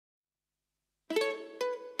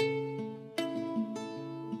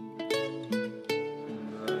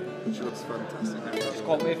Just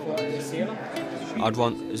can't wait for it to see it. I'd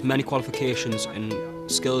want as many qualifications and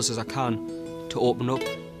skills as I can to open up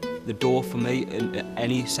the door for me in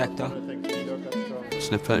any sector. It's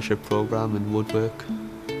an apprenticeship programme in woodwork,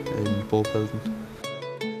 in boat building.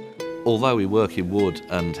 Although we work in wood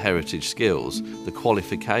and heritage skills, the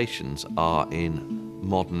qualifications are in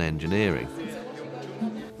modern engineering.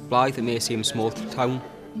 Blyth, it may seem a small town,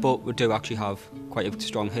 but we do actually have quite a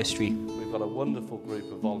strong history. We've got a wonderful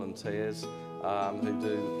group of volunteers who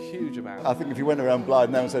do huge amounts. I think if you went around Blyth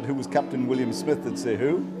now and said, who was Captain William Smith, they'd say,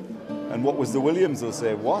 who? And what was the Williams, they'll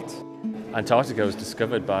say, what? Antarctica was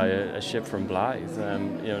discovered by a ship from Blyth.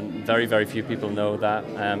 Very, very few people know that.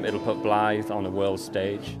 It'll put Blyth on the world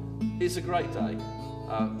stage. It's a great day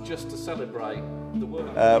just to celebrate the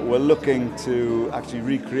work. We're looking to actually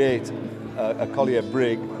recreate a collier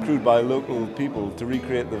brig crewed by local people to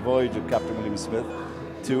recreate the voyage of Captain William Smith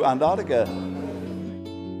to Antarctica.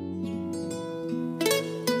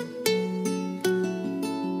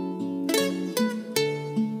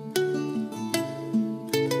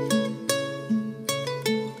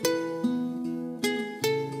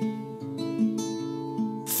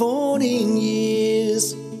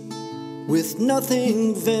 With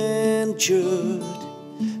nothing ventured,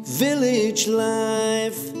 village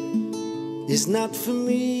life is not for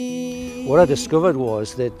me. What I discovered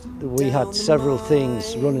was that we had several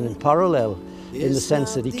things running in parallel, in the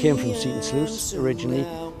sense that he came from Seaton Sluice originally,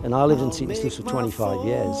 and I lived in Seaton Sluice for 25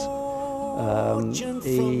 years.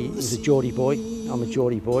 He was a Geordie boy, I'm a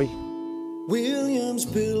Geordie boy. Williams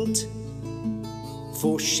built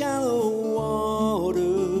for shallow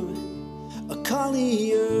water, a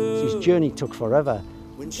collier. His journey took forever,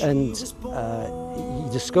 and he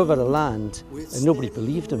discovered a land and nobody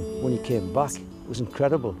believed him when he came back. It was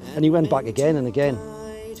incredible, and he went back again and again.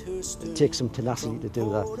 It takes some tenacity to do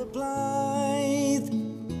that.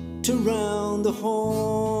 To round the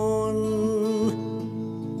horn,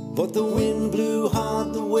 but the wind blew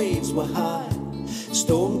hard, the waves were high,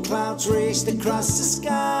 storm clouds raced across the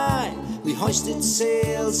sky. We hoisted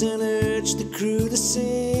sails and urged the crew to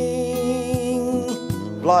sing.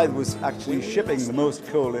 Blyth was actually shipping the most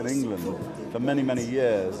coal in England for many, many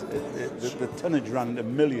years. The tonnage ran into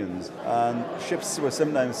millions, and ships were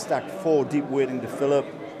sometimes stacked 4 deep waiting to fill up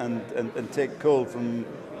and take coal from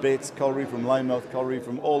Bates Colliery, from Linemouth Colliery,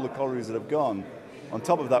 from all the collieries that have gone. On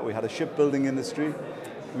top of that, we had a shipbuilding industry.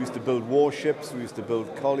 We used to build warships, we used to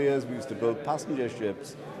build colliers, we used to build passenger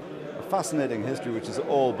ships. A fascinating history which is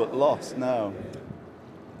all but lost now.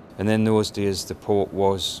 And in those days the port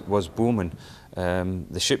was booming.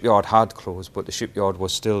 The shipyard had closed, but the shipyard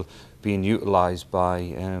was still being utilised by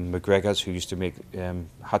McGregor's, who used to make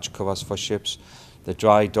hatch covers for ships. The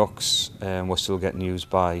dry docks were still getting used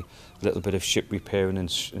by a little bit of ship repairing and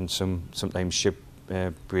sometimes ship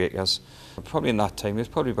breakers. Probably in that time, it was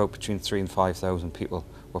probably about between 3,000 and 5,000 people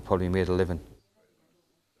were probably made a living.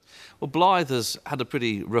 Well, Blyth has had a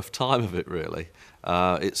pretty rough time of it, really.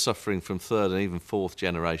 It's suffering from 3rd and even 4th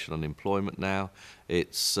generation unemployment now.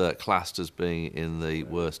 It's classed as being in the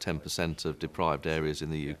worst 10% of deprived areas in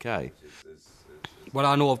the UK. What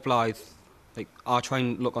I know of Blyth, I try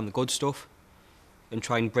and look on the good stuff and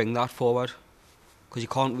try and bring that forward, because you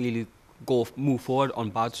can't really move forward on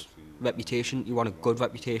bad reputation. You want a good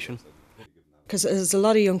reputation. Because there's a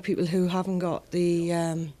lot of young people who haven't got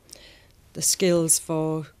the skills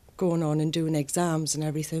for going on and doing exams and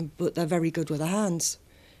everything, but they're very good with their hands,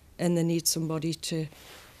 and they need somebody to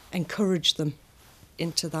encourage them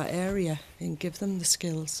into that area and give them the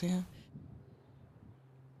skills. Yeah.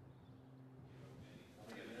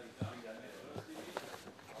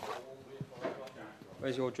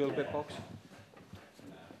 Where's your drill bit box?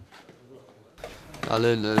 I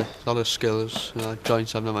learned a lot of skills,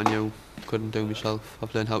 joints I've never knew, couldn't do myself.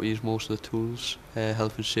 I've learned how to use most of the tools,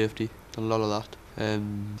 health and safety, done a lot of that.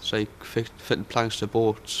 It's like fitting planks to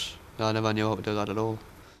boats. I never knew how to do that at all.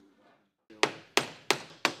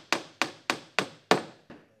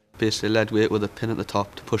 Basically lead weight with a pin at the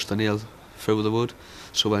top to push the nail through the wood.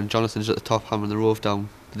 So when Jonathan's at the top hammering the rove down,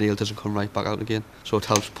 the nail doesn't come right back out again. So it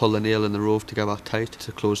helps pull the nail in the rove together tight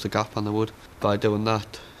to close the gap on the wood. By doing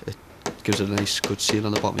that, it gives it a nice good seal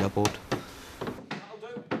on the bottom of your boat.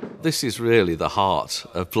 This is really the heart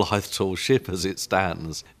of Blyth Tall Ship as it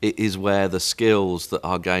stands. It is where the skills that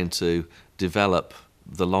are going to develop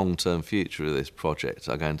the long-term future of this project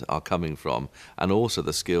are coming from, and also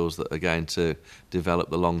the skills that are going to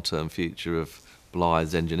develop the long-term future of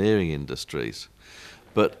Blyth's engineering industries.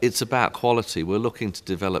 But it's about quality. We're looking to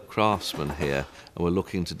develop craftsmen here, and we're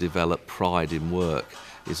looking to develop pride in work.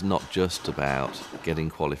 is not just about getting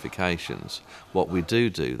qualifications. What we do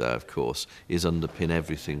though, of course, is underpin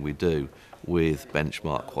everything we do with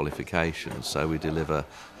benchmark qualifications. So we deliver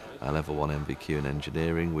a level 1 MVQ in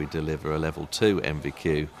engineering, we deliver a level 2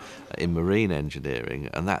 MVQ in marine engineering,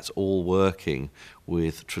 and that's all working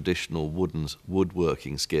with traditional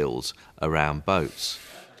woodworking skills around boats.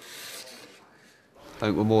 I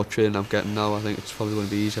think with more training I'm getting now, I think it's probably going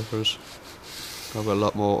to be easier for us. I've got a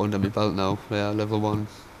lot more under my belt now. Yeah, level 1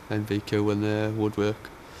 MVQ in the woodwork.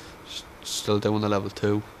 Still doing the level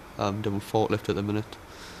 2. I'm doing forklift at the minute.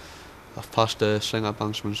 I've passed the slinger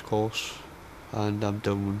banksman's course and I'm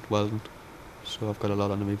doing welding. So I've got a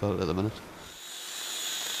lot under my belt at the minute.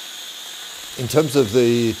 In terms of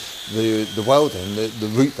the welding,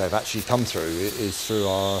 the route they've actually come through is through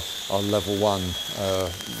our level 1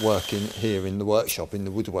 work here in the workshop, in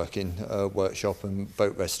the woodworking workshop and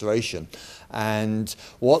boat restoration. And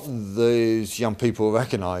what those young people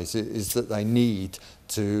recognise is that they need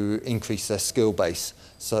to increase their skill base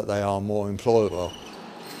so that they are more employable.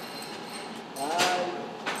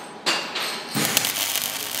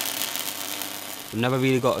 I've never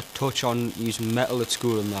really got a touch on using metal at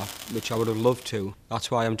school and that, which I would have loved to.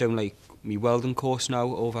 That's why I'm doing like my welding course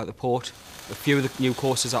now over at the port. A few of the new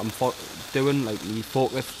courses that I'm doing, like my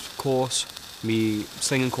forklift course, my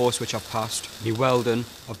slinging course which I've passed, my welding,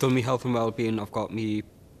 I've done my health and wellbeing, I've got my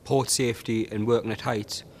port safety and working at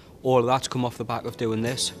heights. All of that's come off the back of doing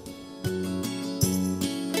this.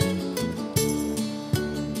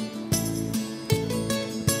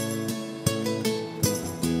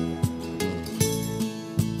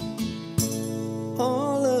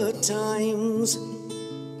 Times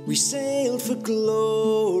we sailed for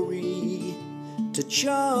glory to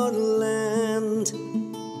chart a land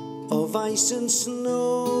of ice and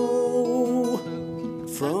snow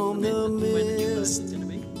from the mist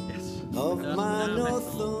of my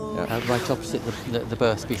north. Right opposite the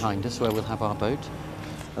berth behind us where we'll have our boat.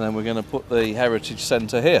 And then we're going to put the Heritage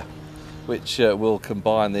Centre here, which will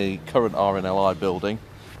combine the current RNLI building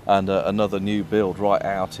and another new build right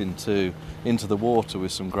out into the water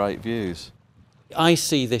with some great views. I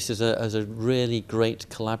see this as a really great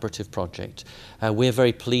collaborative project. We're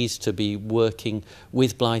very pleased to be working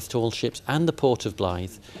with Blyth Tall Ships and the Port of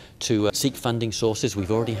Blyth to seek funding sources.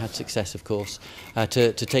 We've already had success, of course,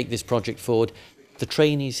 to take this project forward. The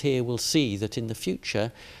trainees here will see that in the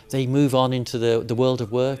future they move on into the world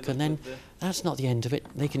of work, and then that's not the end of it.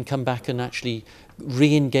 They can come back and actually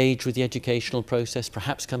re-engage with the educational process,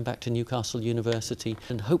 perhaps come back to Newcastle University,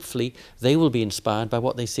 and hopefully they will be inspired by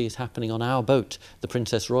what they see is happening on our boat, the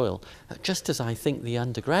Princess Royal. Just as I think the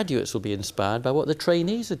undergraduates will be inspired by what the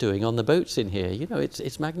trainees are doing on the boats in here. You know,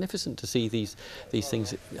 it's magnificent to see these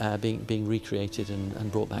things being recreated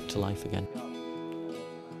and brought back to life again.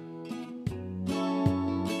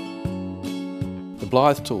 The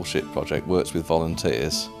Blyth Tall Ship project works with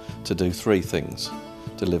volunteers to do 3 things: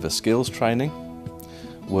 deliver skills training,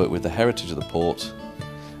 work with the heritage of the port,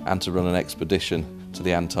 and to run an expedition to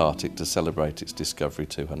the Antarctic to celebrate its discovery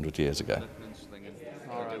 200 years ago.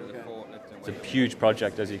 It's a huge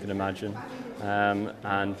project, as you can imagine,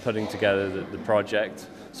 and putting together the project.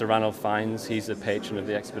 Sir Ranulph Fiennes, he's the patron of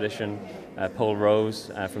the expedition. Paul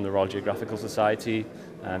Rose from the Royal Geographical Society,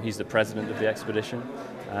 he's the president of the expedition.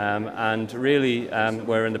 And really,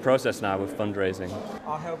 we're in the process now of fundraising.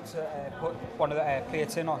 I helped put one of the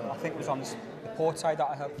plates in, I think it was on the port side that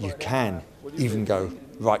I helped. You can even go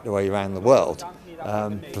right the way around the world,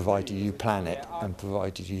 provided you plan it and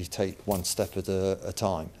provided you take one step at a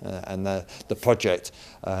time. And the project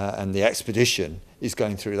and the expedition is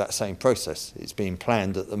going through that same process. It's being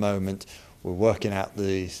planned at the moment. We're working out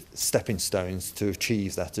the stepping stones to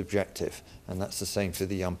achieve that objective, and that's the same for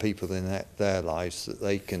the young people in their lives, that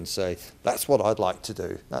they can say, that's what I'd like to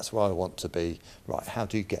do, that's where I want to be. Right, how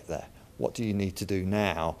do you get there? What do you need to do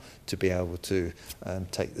now to be able to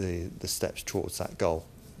take the steps towards that goal?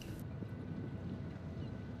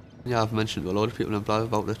 Yeah, I've mentioned to a lot of people in Blyth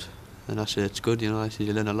about it, and I say it's good, you know, I say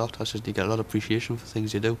you learn a lot, I say you get a lot of appreciation for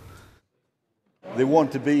things you do. They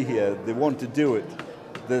want to be here, they want to do it.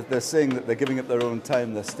 They're saying that they're giving up their own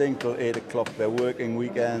time, they're staying till 8 o'clock, they're working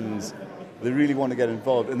weekends. They really want to get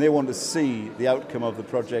involved, and they want to see the outcome of the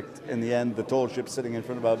project in the end, the tall ship sitting in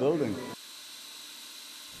front of our building.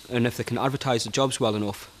 And if they can advertise the jobs well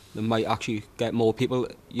enough, they might actually get more people,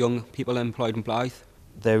 young people employed in Blyth.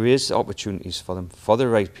 There is opportunities for them, for the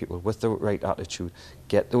right people, with the right attitude.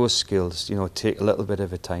 Get those skills, you know, take a little bit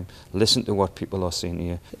of a time, listen to what people are saying to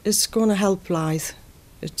you. It's going to help Blyth.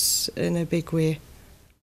 It's in a big way.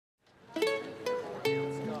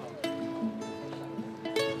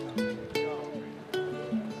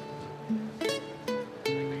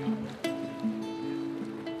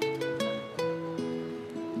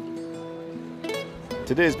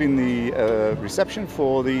 Today's been the reception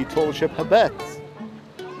for the tall ship Haabet,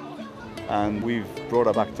 and we've brought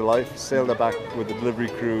her back to life, sailed her back with the delivery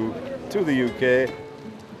crew to the UK.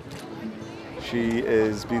 She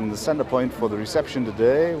has been the centre point for the reception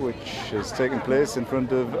today, which has taken place in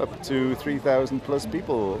front of up to 3,000 plus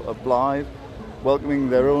people of Blyth, welcoming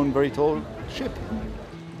their own very tall ship.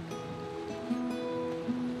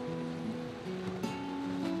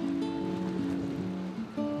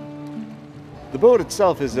 The boat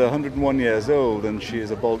itself is 101 years old, and she is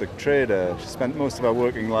a Baltic trader. She spent most of her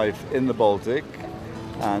working life in the Baltic,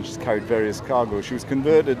 and she's carried various cargo. She was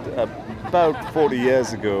converted about 40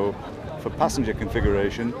 years ago for passenger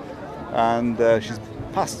configuration, and she's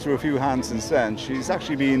passed through a few hands since then. She's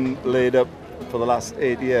actually been laid up for the last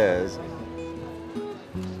 8 years.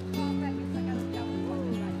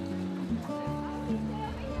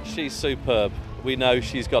 She's superb. We know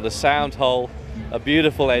she's got a sound hull, a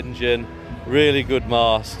beautiful engine, really good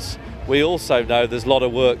masts. We also know there's a lot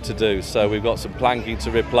of work to do, so we've got some planking to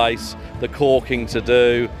replace, the caulking to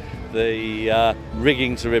do, the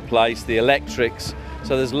rigging to replace, the electrics.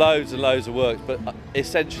 So there's loads and loads of work, but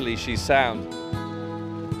essentially she's sound.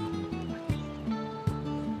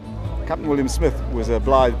 Captain William Smith was a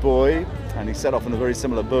Blyth boy, and he set off on a very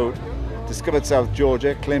similar boat, discovered South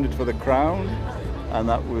Georgia, claimed it for the Crown, and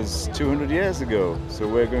that was 200 years ago. So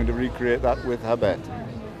we're going to recreate that with Haabet.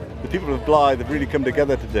 The people of Blyth have really come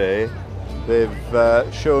together today.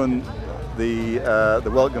 They've shown the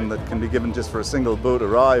welcome that can be given just for a single boat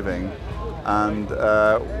arriving, and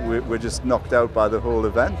we're just knocked out by the whole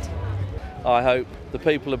event. I hope the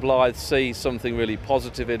people of Blyth see something really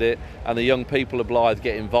positive in it, and the young people of Blyth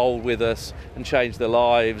get involved with us and change their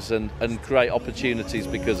lives and create opportunities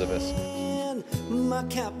because of us. My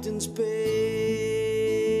captain's bed.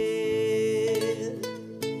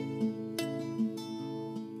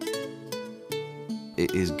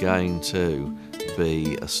 It is going to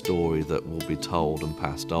be a story that will be told and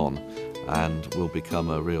passed on, and will become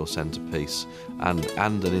a real centrepiece and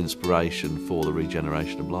an inspiration for the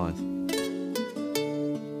regeneration of Blyth.